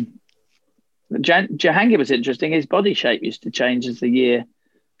to. Jahangir was interesting. His body shape used to change as the year,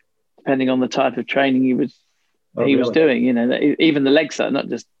 depending on the type of training he was doing. You know, even the leg side, not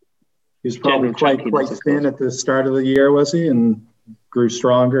just. He was probably quite thin at the start of the year, was he, and grew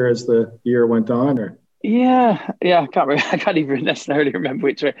stronger as the year went on, or. Yeah. I can't even necessarily remember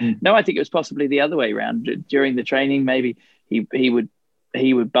which way. No, I think it was possibly the other way around. During the training, maybe he would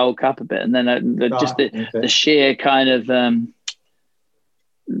bulk up a bit, and then the sheer kind of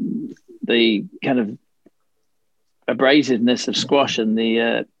the kind of abrasiveness of squash and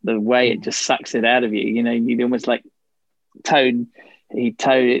the way it just sucks it out of you. You know, you'd almost like tone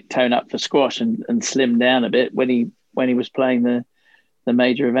up for squash and slim down a bit when he was playing the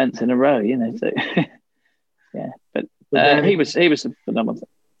major events in a row. You know, so. Yeah, but he was a phenomenal.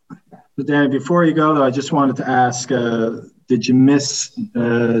 But Danny, before you go though, I just wanted to ask: did you miss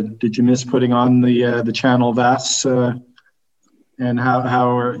putting on the Channel Vass? And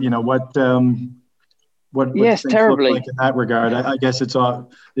how you know what yes, terribly. Look like in that regard? I guess it's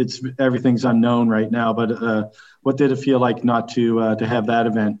everything's unknown right now. But what did it feel like not to have that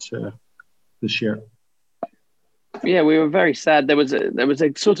event this year? Yeah, we were very sad. There was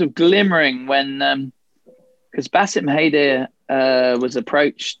a sort of glimmering when. Because Bassem Hayder was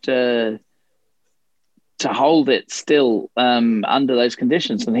approached to hold it still under those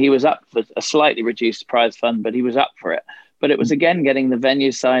conditions, and he was up for a slightly reduced prize fund, but he was up for it. But it was again getting the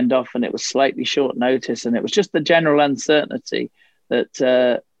venue signed off, and it was slightly short notice, and it was just the general uncertainty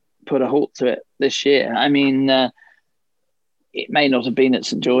that put a halt to it this year. I mean, it may not have been at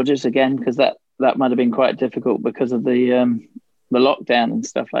St George's again, because that might have been quite difficult because of the lockdown and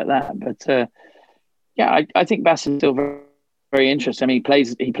stuff like that. But yeah, I think Bass is still very, very interesting. I mean,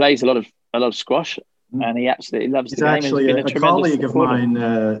 he plays a lot of squash, and he absolutely loves the game. Actually, a colleague of mine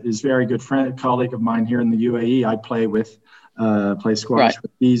is very good colleague of mine here in the UAE. I play squash. Right.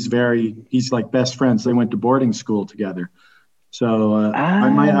 But he's like best friends. They went to boarding school together, So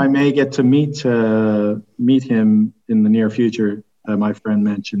I may get to meet him in the near future. My friend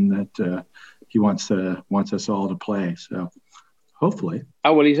mentioned that he wants us all to play. So hopefully.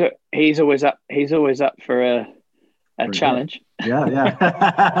 Oh well, he's always up. He's always up for a challenge.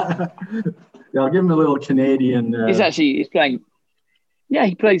 Yeah. Yeah, I'll give him a little Canadian. He's playing. Yeah,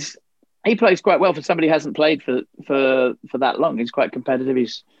 he plays quite well for somebody who hasn't played for that long. He's quite competitive.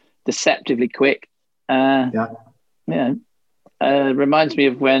 He's deceptively quick. Reminds me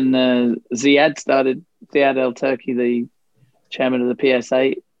of when Ziad El Turki, the chairman of the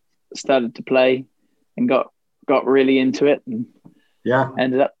PSA, started to play and got really into it and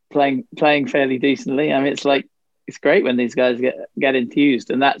ended up playing fairly decently. I mean, it's great when these guys get enthused,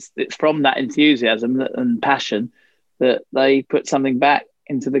 and it's from that enthusiasm and passion that they put something back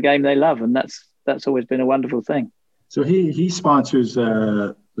into the game they love, and that's always been a wonderful thing. So he sponsors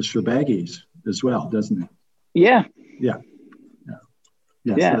the Sherbagis as well, doesn't he? Yeah.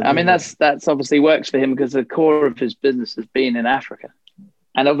 So I mean, that's obviously works for him because the core of his business has been in Africa,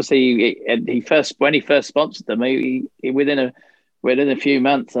 and obviously when he first sponsored them, he within a few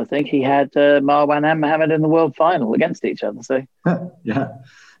months, I think he had Marwan and Mohammed in the world final against each other. So yeah,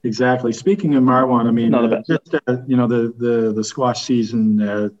 exactly. Speaking of Marwan, I mean, the squash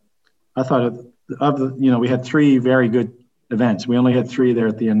season. I thought we had 3 very good events. We only had 3 there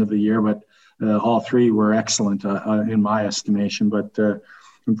at the end of the year, but all 3 were excellent in my estimation. But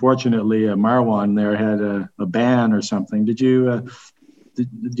unfortunately, Marwan there had a ban or something. Did you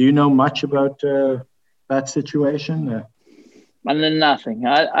do you know much about that situation? And then nothing.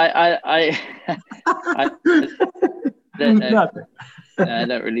 I don't know. Nothing. I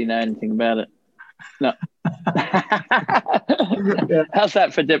don't really know anything about it. No. How's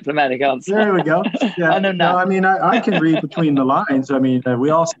that for diplomatic answer? There we go. Yeah. I know no, I mean, I can read between the lines. I mean,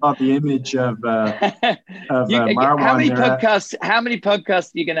 we all saw the image of Marwan. How many podcasts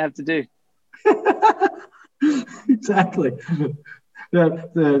are you going to have to do? Exactly.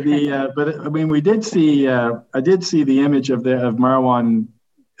 But I mean, we did see. I did see the image of Marwan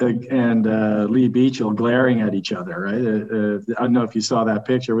and Lee Beachill glaring at each other. Right. I don't know if you saw that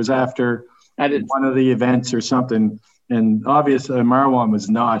picture. It was after one of the events or something, and obviously Marwan was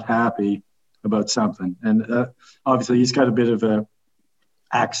not happy about something, and obviously he's got a bit of a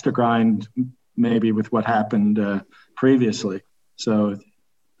axe to grind, maybe with what happened previously. So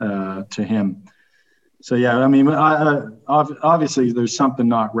to him. So, yeah, I mean, obviously there's something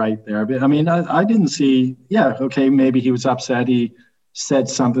not right there. But, I mean, I didn't see, maybe he was upset. He said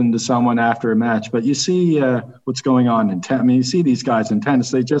something to someone after a match. But you see what's going on in tennis. I mean, you see these guys in tennis.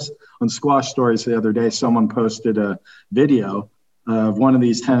 They just, on Squash Stories the other day, someone posted a video of one of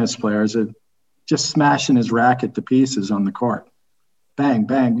these tennis players just smashing his racket to pieces on the court. Bang,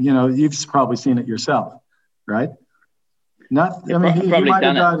 bang. You know, you've probably seen it yourself, right? He might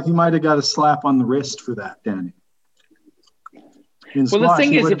have got a slap on the wrist for that, Danny. The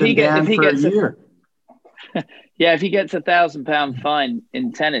thing is, if he gets a year. Yeah, if he gets £1,000 fine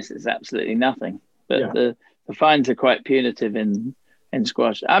in tennis, it's absolutely nothing. But the fines are quite punitive in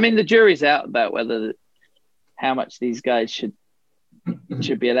squash. I mean, the jury's out about how much these guys should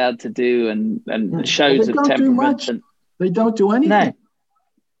be allowed to do and shows of temperament. They don't do anything. No.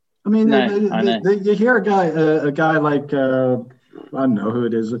 I mean, you hear a guy like I don't know who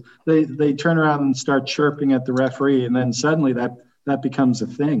it is. They turn around and start chirping at the referee, and then suddenly that becomes a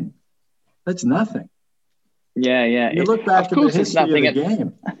thing. That's nothing. Yeah. You look back at the history of the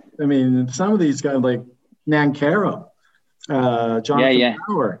game. I mean, some of these guys like Nancaro, Jonathan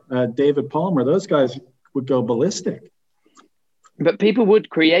Power, David Palmer, those guys would go ballistic. But people would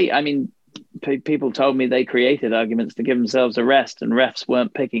create. I mean, people told me they created arguments to give themselves a rest, and refs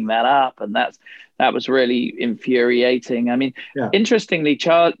weren't picking that up, and that was really infuriating. I mean, interestingly,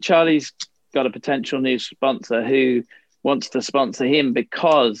 Charlie's got a potential new sponsor who wants to sponsor him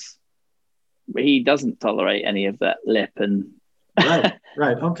because he doesn't tolerate any of that lip and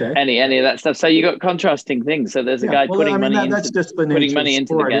right, okay, any of that stuff. So you got contrasting things. So there's a guy putting money into the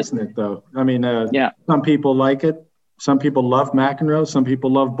game, isn't it? Though I mean, some people like it, some people love McEnroe, some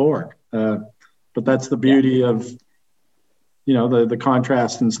people love Borg. But that's the beauty of, the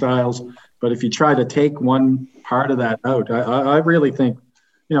contrast in styles. But if you try to take one part of that out, I really think,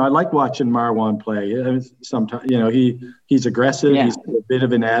 I like watching Marwan play. Sometimes, he's aggressive. He's got a bit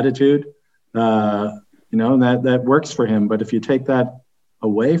of an attitude, and that works for him. But if you take that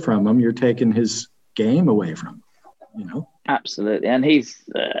away from him, you're taking his game away from him, Absolutely. And he's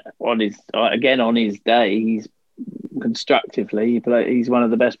on his day, he's constructively, he's one of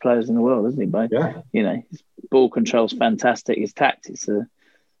the best players in the world, isn't he? His ball control's fantastic. His tactics are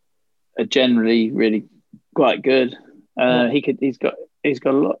generally really quite good. He's got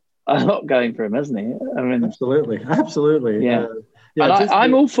a lot going for him, hasn't he? I mean, absolutely. Yeah. And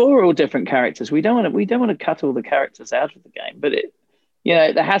I'm all for all different characters. We don't want to cut all the characters out of the game, but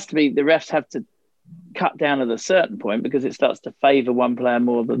there has to be, the refs have to cut down at a certain point because it starts to favour one player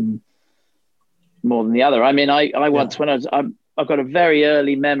more than the other. I mean, I once when I've got a very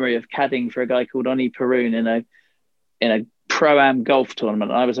early memory of caddying for a guy called Oni Perun in a Pro-Am golf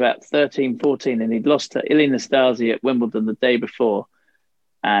tournament. I was about 13, 14, and he'd lost to Ilie Nastase at Wimbledon the day before.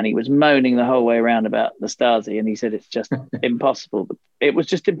 And he was moaning the whole way around about Nastase, and he said it's just impossible. It was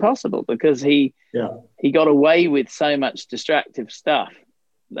just impossible because he got away with so much distractive stuff.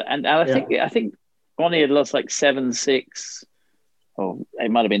 And I think Oni had lost like 7-6, or it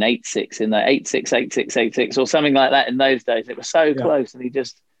might have been 8-6 in the 8-6, 8-6, 8-6, or something like that in those days. It was so close, and he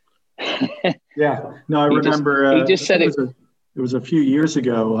just I remember he just said it. It was a few years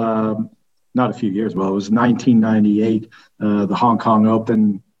ago. Not a few years. Well, it was 1998. The Hong Kong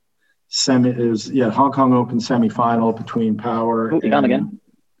Open Hong Kong Open semifinal between Power. It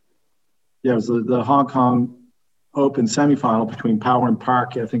was the Hong Kong Open semifinal between Power and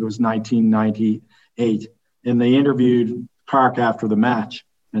Park. I think it was 1998, and they interviewed Park after the match,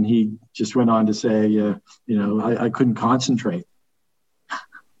 and he just went on to say, I couldn't concentrate,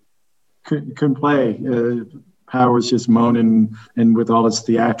 couldn't play. Power was just moaning, and with all its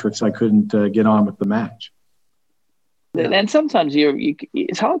theatrics, I couldn't get on with the match. And sometimes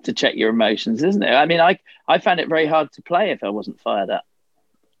it's hard to check your emotions, isn't it? I mean, I found it very hard to play if I wasn't fired up.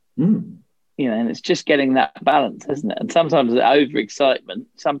 And it's just getting that balance, isn't it? And sometimes the overexcitement,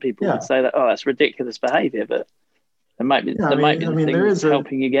 some people would say that, that's ridiculous behaviour, but there might be things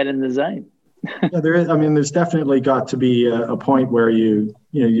helping you get in the zone. There is. I mean, there's definitely got to be a point where you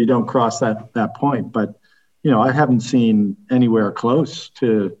don't cross that point, but I haven't seen anywhere close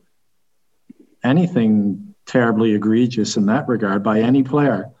to anything terribly egregious in that regard by any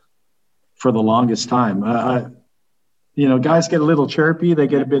player for the longest time. Guys get a little chirpy, they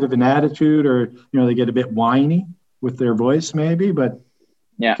get a bit of an attitude, or, they get a bit whiny with their voice maybe, but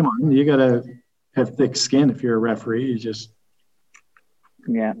come on, you got to have thick skin if you're a referee. You just...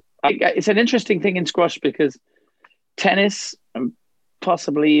 Yeah. It's an interesting thing in squash because tennis and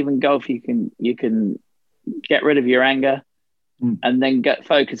possibly even golf, you can get rid of your anger and then get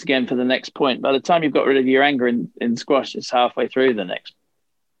focused again for the next point. By the time you've got rid of your anger in squash, it's halfway through the next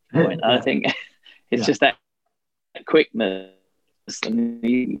point. I think it's just that quickness,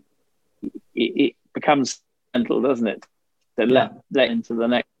 and it becomes mental, doesn't it? To let into the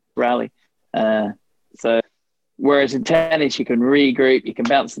next rally. So whereas in tennis, you can regroup, you can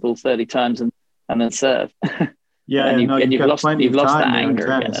bounce the ball 30 times and then serve. You've lost that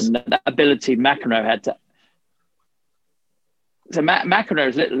anger again, and that ability McEnroe had to. So McEnroe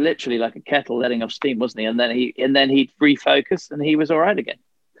is literally like a kettle letting off steam, wasn't he? And then he'd refocus, and he was all right again.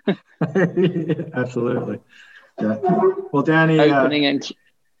 Absolutely. Yeah. Well, Danny, opening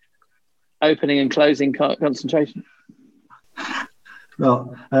and closing concentration.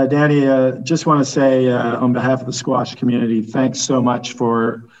 Well, Danny, just want to say on behalf of the squash community, thanks so much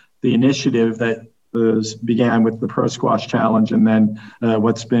for the initiative that began with the Pro Squash Challenge, and then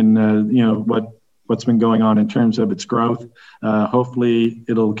what's been what's been going on in terms of its growth. Hopefully,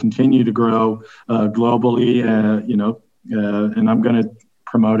 it'll continue to grow globally. And I'm going to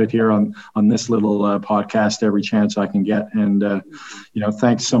promote it here on this little podcast every chance I can get. And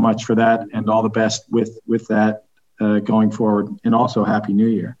thanks so much for that, and all the best with that going forward. And also, Happy New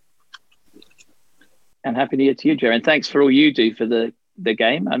Year. And Happy New Year to you, Jerry. And thanks for all you do for the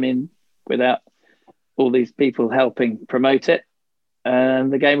game. I mean, without all these people helping promote it,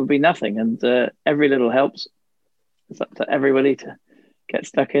 the game would be nothing. And every little helps. It's up to everybody to get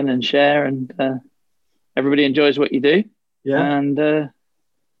stuck in and share, and everybody enjoys what you do. Yeah. And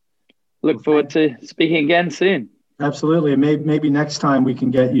look forward to speaking again soon. Absolutely. Maybe next time we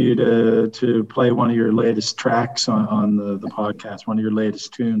can get you to play one of your latest tracks on the podcast, one of your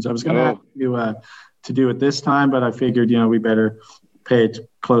latest tunes. I was going to ask you to do it this time, but I figured, we better pay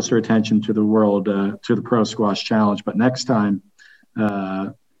closer attention to the world, to the Pro Squash Challenge. But next time,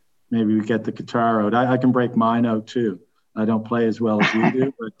 maybe we get the guitar out. I can break mine out too. I don't play as well as you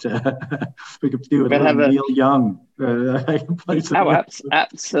do, but we could do it with Neil Young. I can play some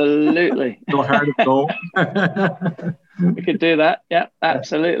absolutely. Little Heart of Gold. We could do that. Yeah,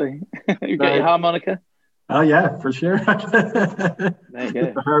 absolutely. You got your harmonica? Oh yeah, for sure. There you go.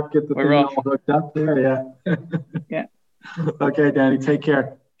 Get the harp, get the thing all hooked up there. Yeah. Yeah. Okay, Danny. Take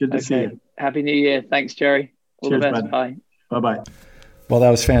care. Good to see you. Happy New Year. Thanks, Jerry. All Cheers, the best. bud. Bye. Bye-bye. Well, that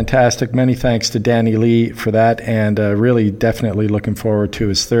was fantastic. Many thanks to Danny Lee for that, and really definitely looking forward to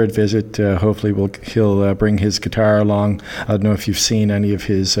his third visit. Hopefully he'll bring his guitar along. I don't know if you've seen any of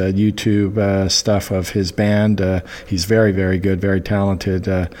his YouTube stuff of his band. He's very, very good, very talented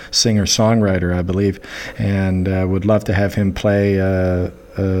singer-songwriter, I believe, and would love to have him play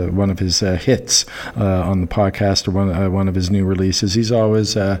one of his hits on the podcast, or one of his new releases. He's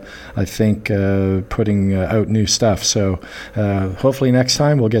always, I think, putting out new stuff. So hopefully next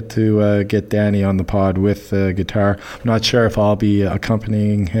time we'll get to get Danny on the pod with guitar. I'm not sure if I'll be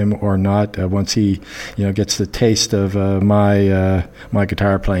accompanying him or not. Once he, gets the taste of my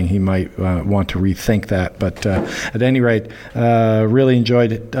guitar playing, he might want to rethink that. But at any rate, really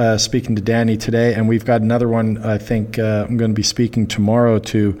enjoyed speaking to Danny today, and we've got another one. I think I'm going to be speaking tomorrow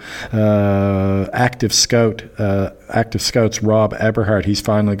to Active Scout's Rob Eberhardt. He's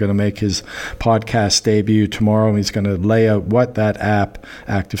finally going to make his podcast debut tomorrow, and he's going to lay out what that app,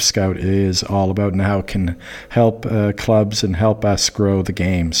 Active Scout, is all about and how it can help clubs and help us grow the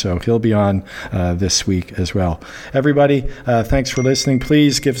game. So he'll be on this week as well. Everybody, thanks for listening.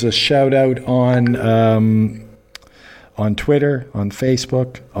 Please give us a shout out on Twitter, on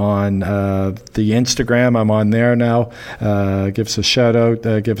Facebook, on the Instagram. I'm on there now. Give us a shout out,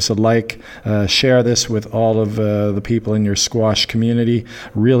 give us a like, share this with all of the people in your squash community.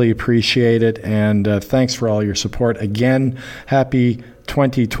 Really appreciate it, and thanks for all your support. Again, happy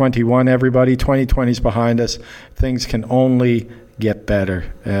 2021, everybody. 2020 is behind us. Things can only get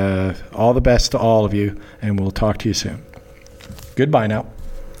better. All the best to all of you, and we'll talk to you soon. Goodbye now.